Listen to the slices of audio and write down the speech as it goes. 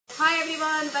Hi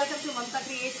everyone, welcome to Mamta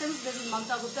Creations. This is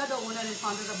Mamta Gupta, the owner and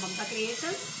founder of Mamta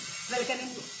Creations.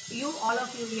 Welcoming you, all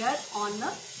of you here on the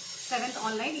 7th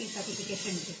online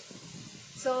e-certification day.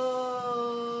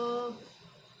 So,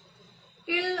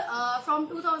 from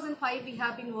 2005 we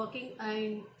have been working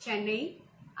in Chennai,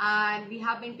 and we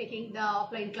have been taking the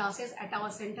offline classes at our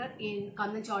center in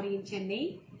Kandanchadi in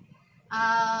Chennai.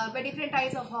 By different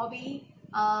types of hobby,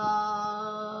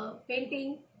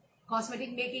 painting,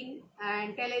 cosmetic making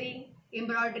and tailoring,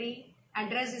 embroidery and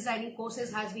dress designing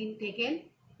courses has been taken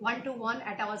one-to-one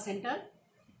at our center.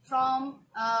 From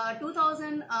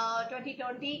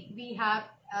 2020 we have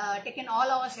taken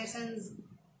all our sessions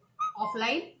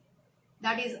offline,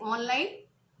 that is online.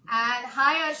 And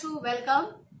hi Arsu,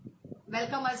 welcome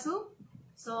Arsu.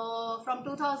 So from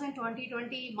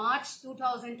 2020 March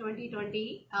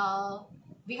 2020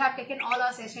 we have taken all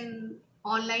our sessions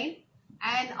online,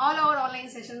 and all our online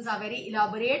sessions are very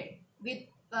elaborate with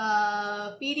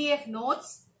PDF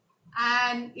notes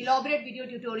and elaborate video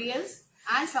tutorials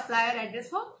and supplier address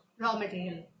for raw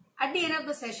material. At the end of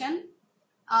the session,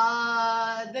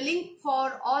 the link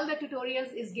for all the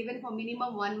tutorials is given for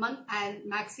minimum 1 month and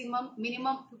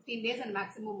minimum 15 days and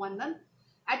maximum 1 month.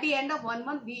 At the end of 1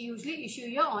 month, we usually issue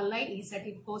your online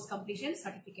e-certificate course completion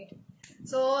certificate.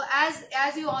 So as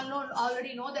you all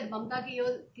already know that Mamta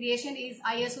Creation is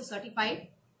ISO certified,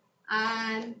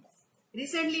 and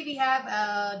recently we have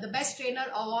the Best Trainer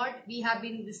Award. We have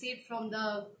been received from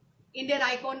the Indian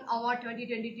Icon Award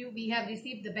 2022. We have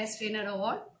received the Best Trainer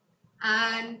Award,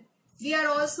 and we are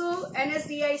also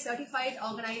NSDI certified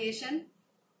organization,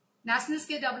 National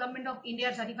Skill Development of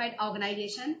India certified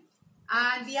organization,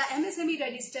 and we are MSME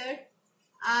registered,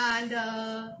 and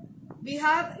we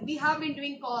have been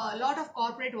doing a lot of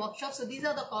corporate workshops. So these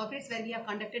are the corporates where we have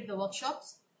conducted the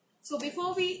workshops. So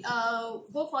before we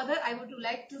go further, I would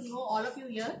like to know all of you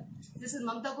here. This is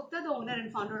Mamta Gupta, the owner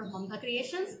and founder of Mamta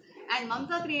Creations, and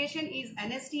Mamta Creation is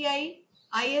NSDI,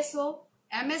 ISO,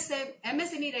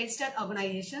 MSME registered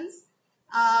organizations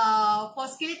for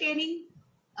skill training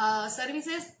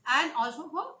services and also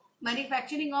for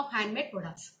manufacturing of handmade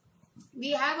products.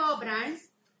 We have our brand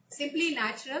Simply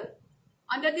Natural.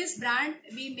 Under this brand,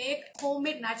 we make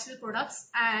homemade natural products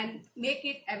and make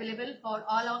it available for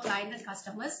all our clients and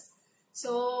customers.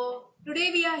 So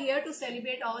today we are here to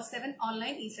celebrate our 7th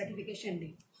online e-certification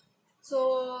day.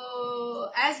 So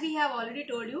as we have already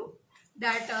told you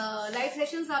that live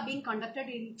sessions are being conducted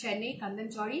in Chennai,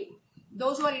 Kandanchadi.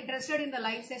 Those who are interested in the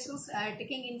live sessions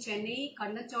taking in Chennai,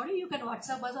 Kandanchadi, you can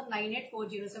WhatsApp us on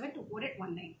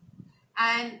 98407248819.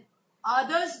 And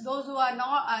others, those who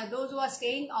are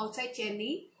staying outside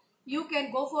Chennai, you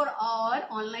can go for our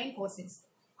online courses.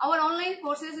 Our online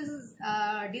courses is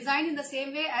designed in the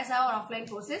same way as our offline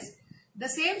courses. The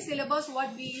same syllabus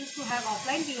what we used to have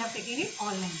offline, we have taken it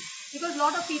online. Because a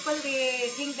lot of people,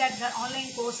 they think that the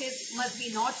online courses must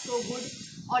be not so good,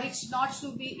 or it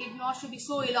should be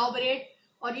so elaborate,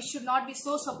 or it should not be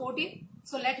so supportive.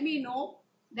 So let me know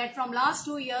that from last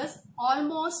 2 years,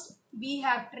 almost we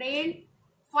have trained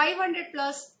 500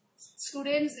 plus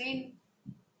students in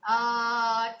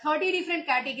 30 different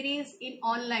categories in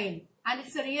online, and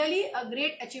it's really a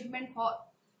great achievement for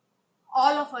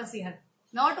all of us here.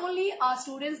 Not only our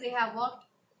students, they have worked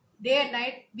day and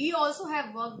night, we also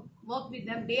have worked with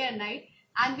them day and night,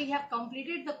 and we have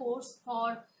completed the course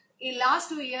for in last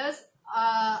 2 years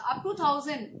up to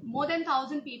more than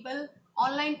 1,000 people.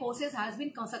 Online courses has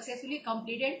been successfully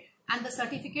completed and the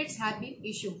certificates have been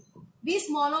issued. We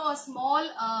follow a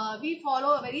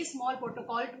very small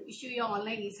protocol to issue your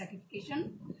online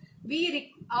e-certification.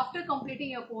 After completing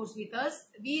your course with us,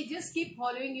 we just keep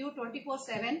following you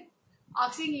 24/7,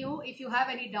 asking you if you have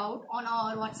any doubt on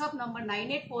our WhatsApp number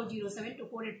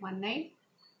 98407248819,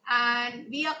 and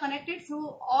we are connected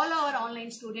through all our online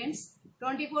students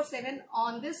 24/7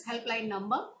 on this helpline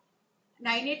number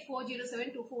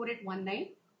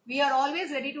 98407248819. We are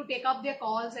always ready to take up their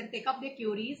calls and take up their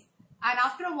queries. And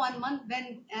after 1 month,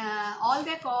 when all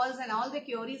their calls and all their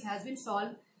queries has been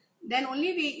solved, then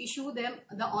only we issue them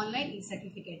the online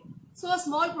e-certificate. So a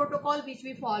small protocol which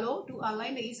we follow to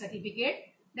online the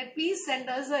e-certificate, that please send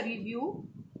us a review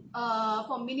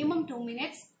for minimum 2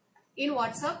 minutes in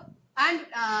WhatsApp, and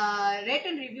rate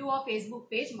and review our Facebook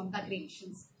page Mamta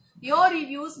Creations. Your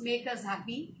reviews make us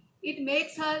happy. It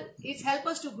helps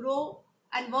us to grow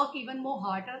and work even more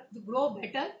harder, to grow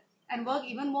better and work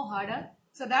even more harder.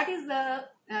 So that is the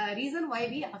reason why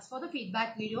we ask for the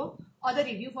feedback video or the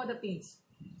review for the page.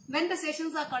 When the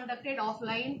sessions are conducted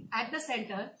offline at the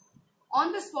center,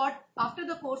 on the spot, after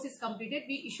the course is completed,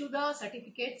 we issue the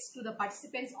certificates to the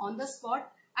participants on the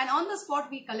spot, and on the spot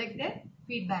we collect their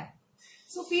feedback.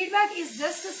 So feedback is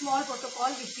just a small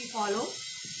protocol which we follow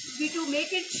to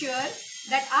make it sure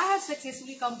that I have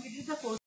successfully completed the course.